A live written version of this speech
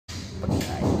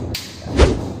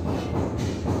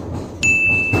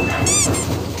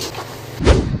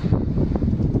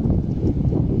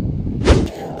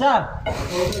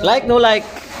Like, no like?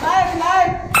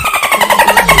 Like!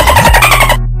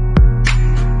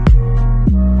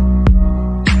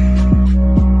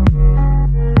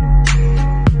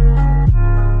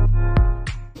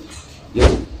 Yo,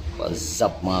 what's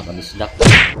up mga kabisdak?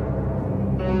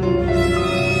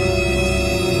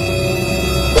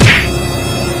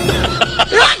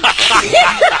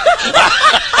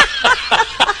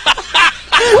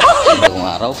 Bagong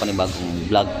araw, panibagong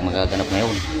vlog magaganap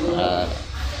ngayon.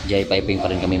 Buhay piping pa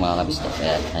rin kami mga kabisdak.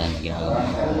 Ayan, ginagawa.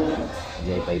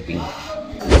 Buhay piping.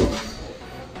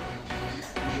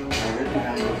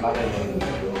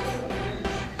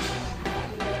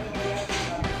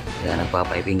 Ayan,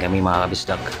 nagpa-piping kami mga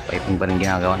kabisdak. Piping pa rin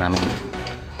ginagawa namin.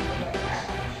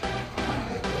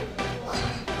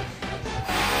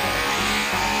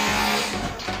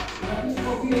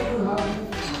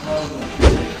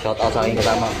 Shout out sa aking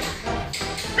kasama.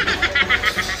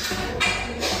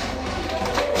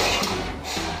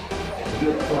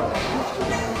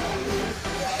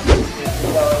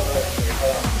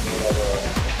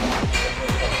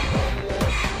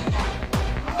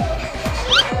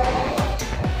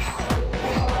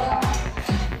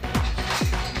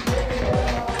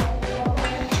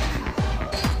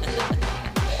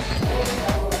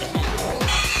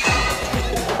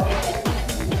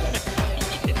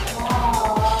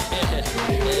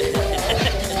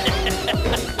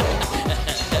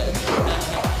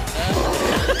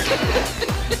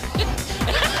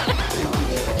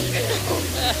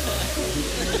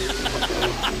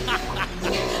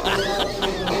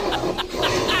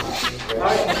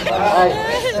 Ay.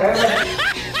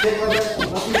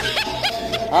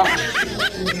 Ha?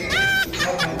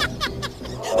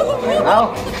 Aw,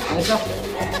 ang isa.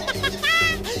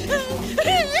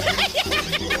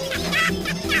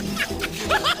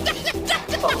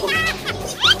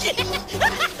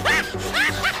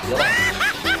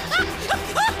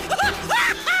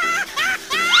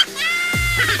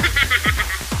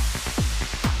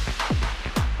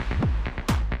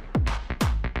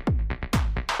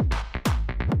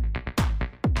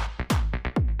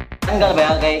 Tanggal ba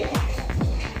yan kay?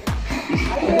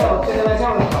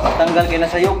 Tanggal kay na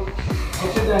sayok.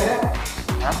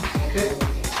 Ha?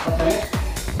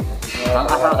 Ang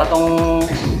asa katong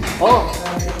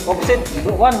opposite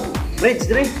one bridge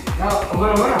diri.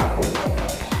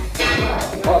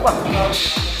 Oh pa.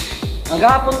 Ang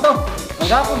gahapon to. Ang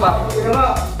gahapon ba?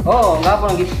 Oo, ang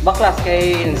gahapon ang baklas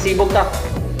kay sibog ta.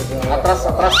 Atras.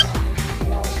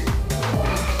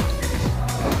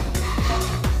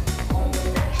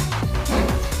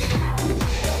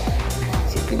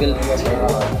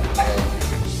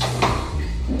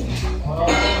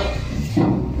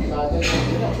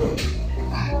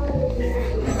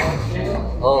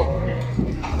 Oh.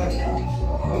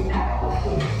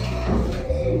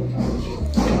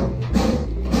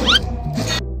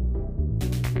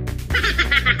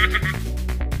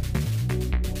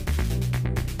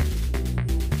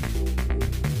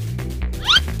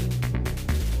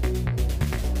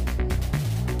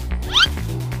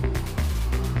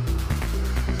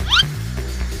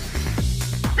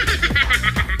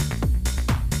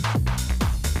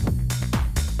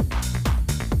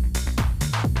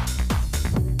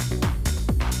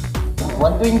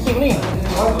 $120 ni.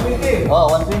 120. Oh,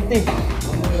 120.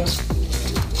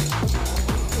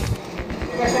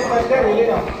 Kasi partner ini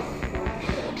na.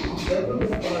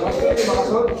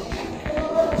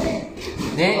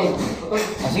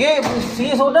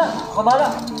 Sige, soda.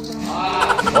 Kabala.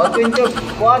 120.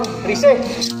 13.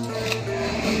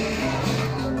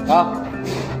 Ah.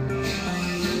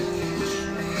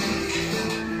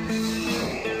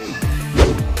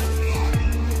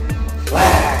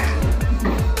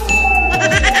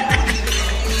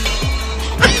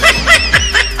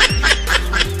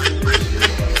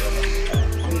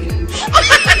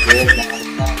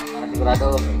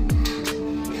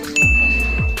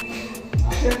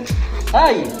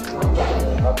 Hai,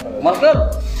 marker,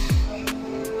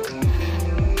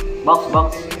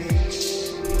 box.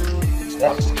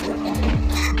 Ya.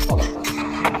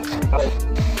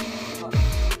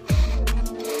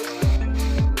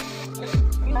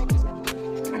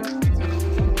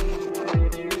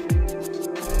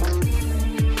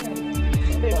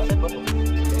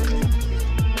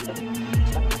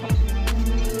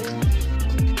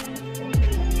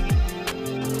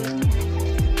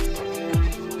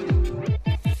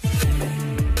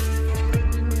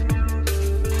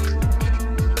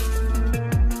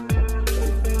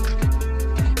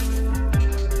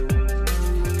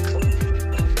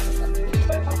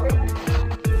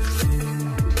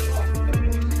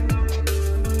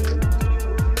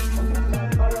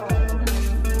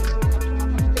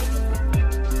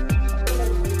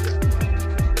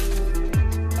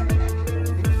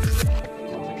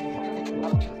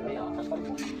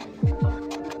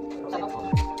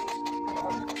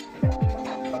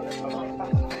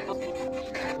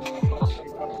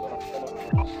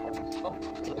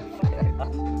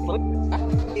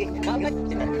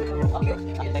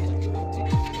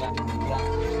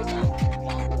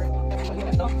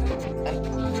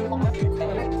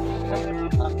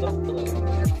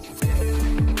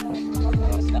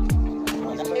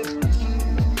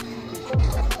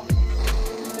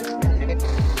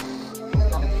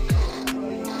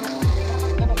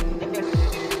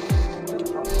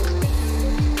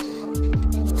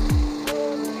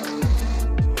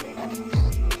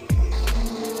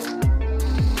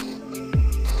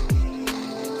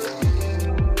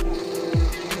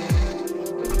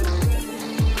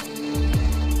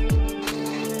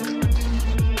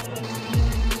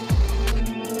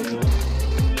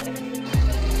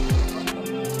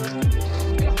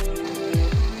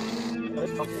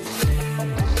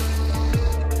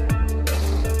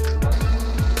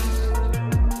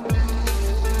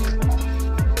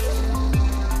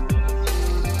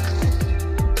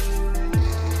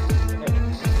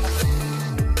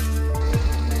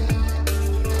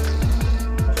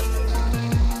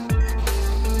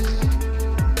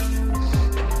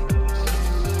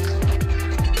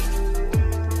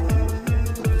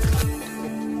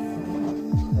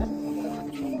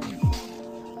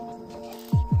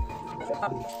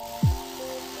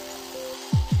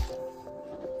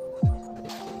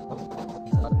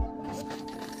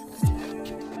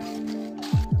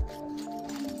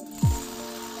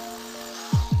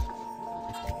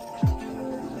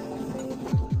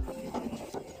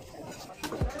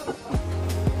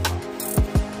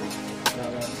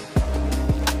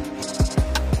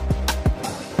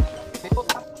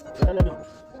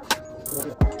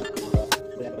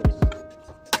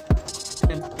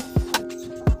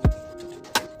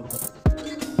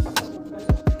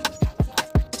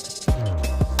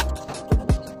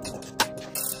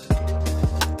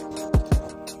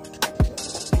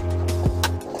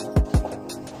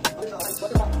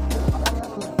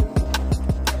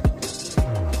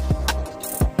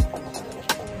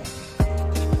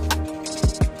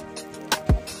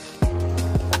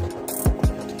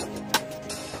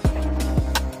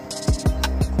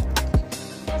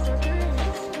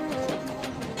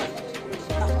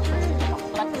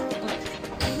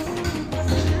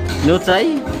 No try?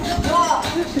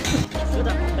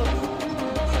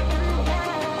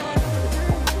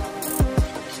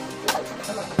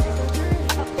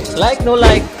 Like, no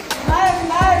like?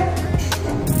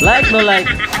 Like, no like?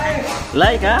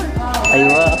 Like, ha?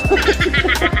 Aywa.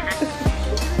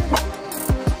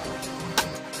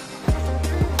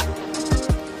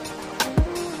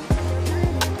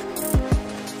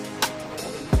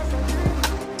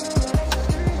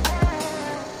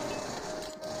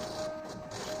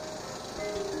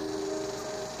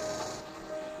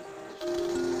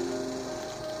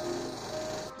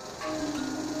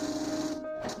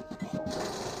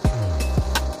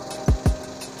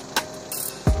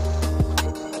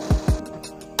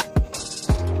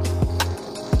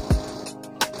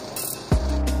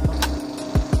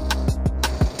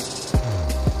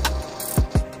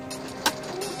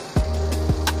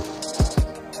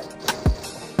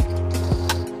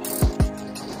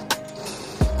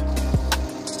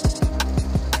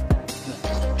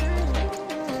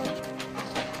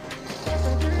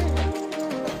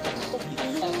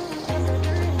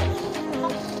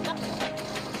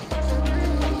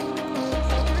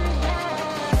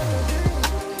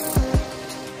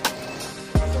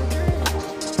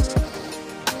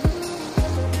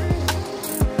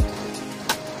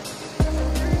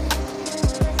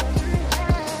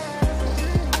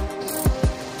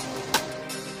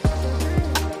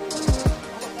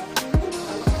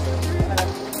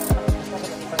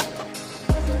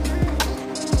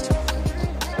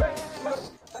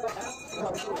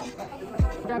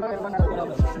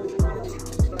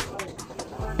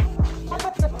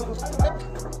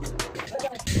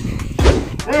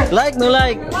 Like, no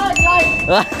like?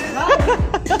 Like.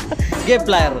 Give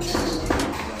player.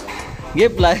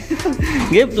 Give player.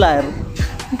 Give player.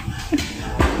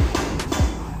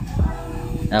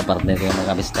 Ah, partner ko yung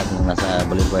nakabistak nung nasa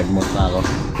Boulevard mo pa ako.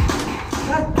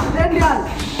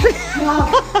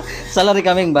 Salary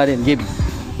coming ba din? Give.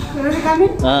 Salary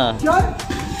coming? Ah. Sure?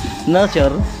 No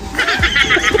sure.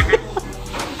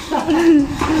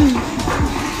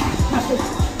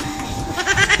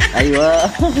 Aywa.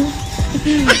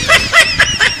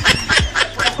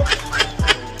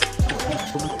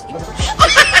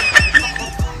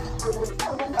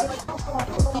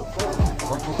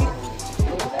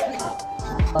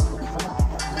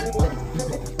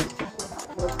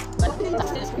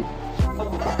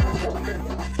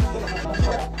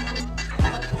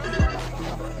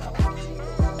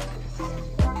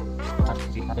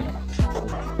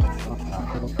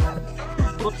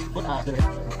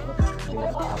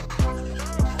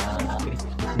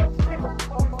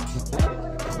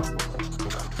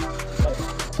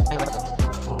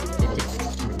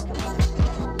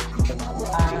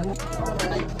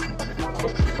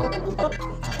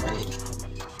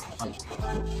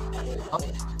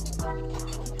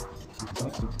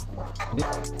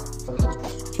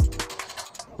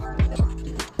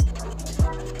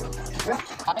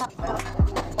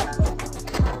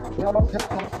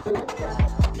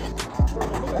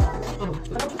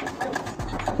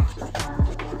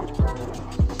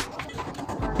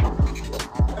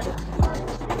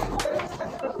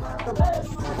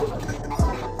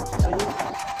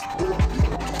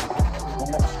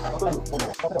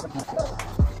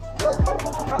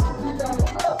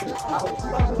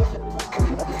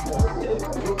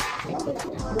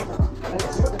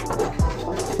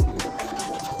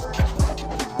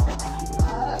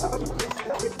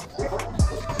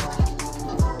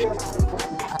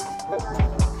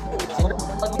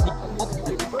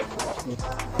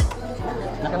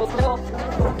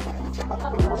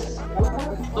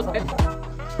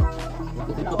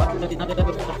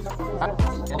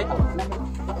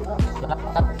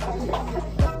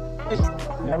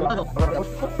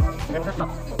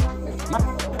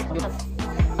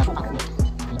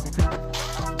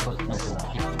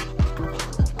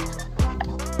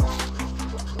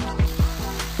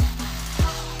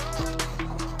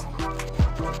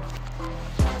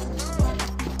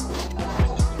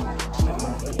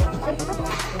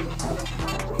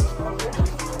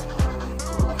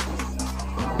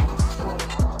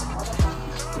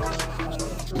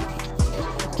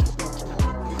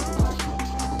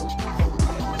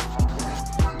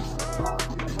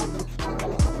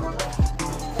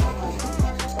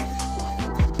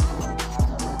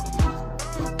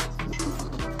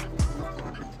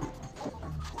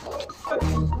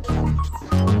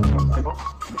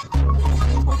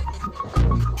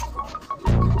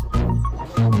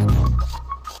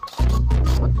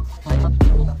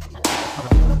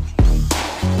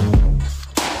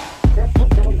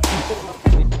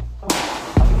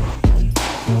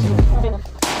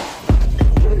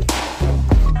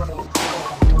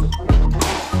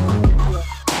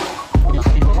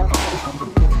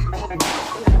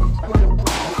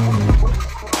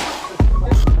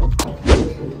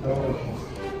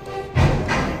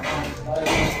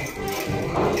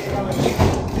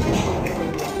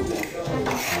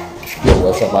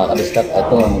 What's up mga kabiskat?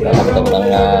 Ito, kakabit ako ng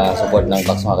support ng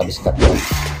box mga kabiskat.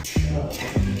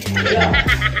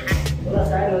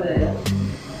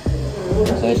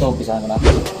 So ito, umpisahan ko na.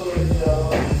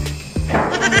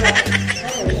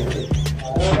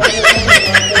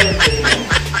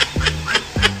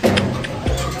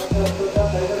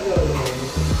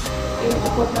 Yung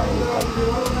support ng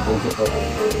buong support.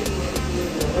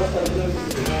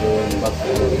 Yung box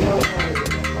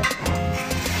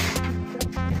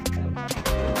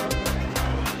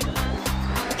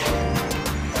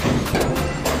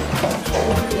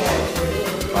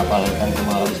papalitan ko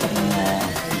mga kabiskat ng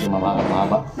medyo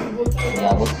mahaba.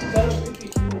 Iabot.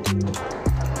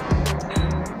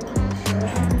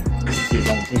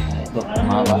 Silang si. Ito,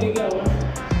 mahaba.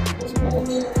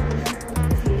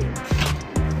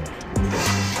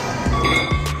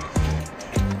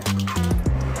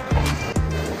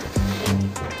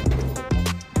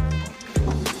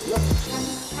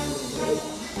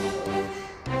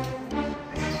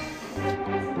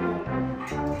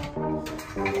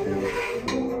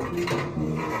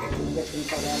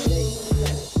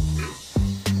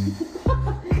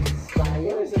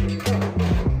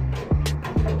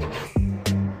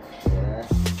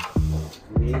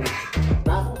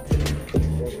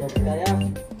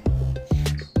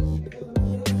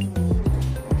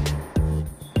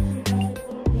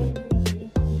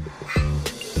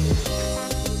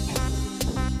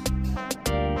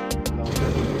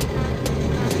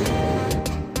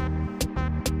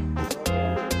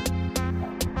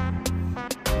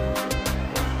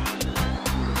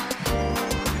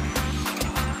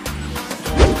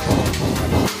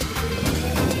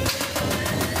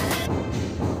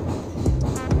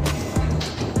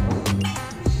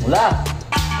 Mula.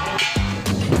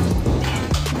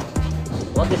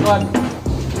 What is one?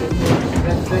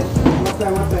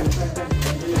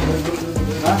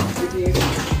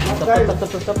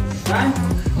 Stop.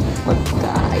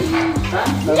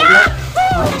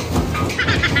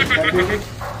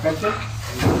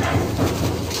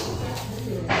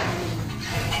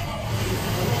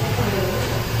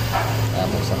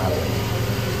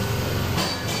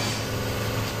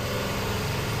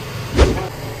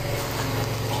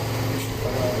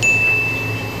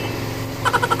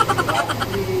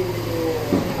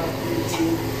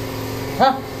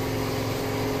 Hah?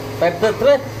 5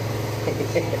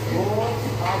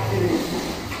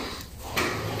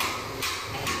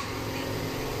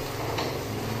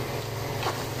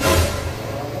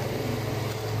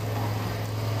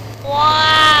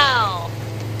 Wow!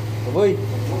 Boy,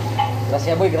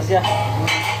 gracias boy,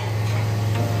 gracias.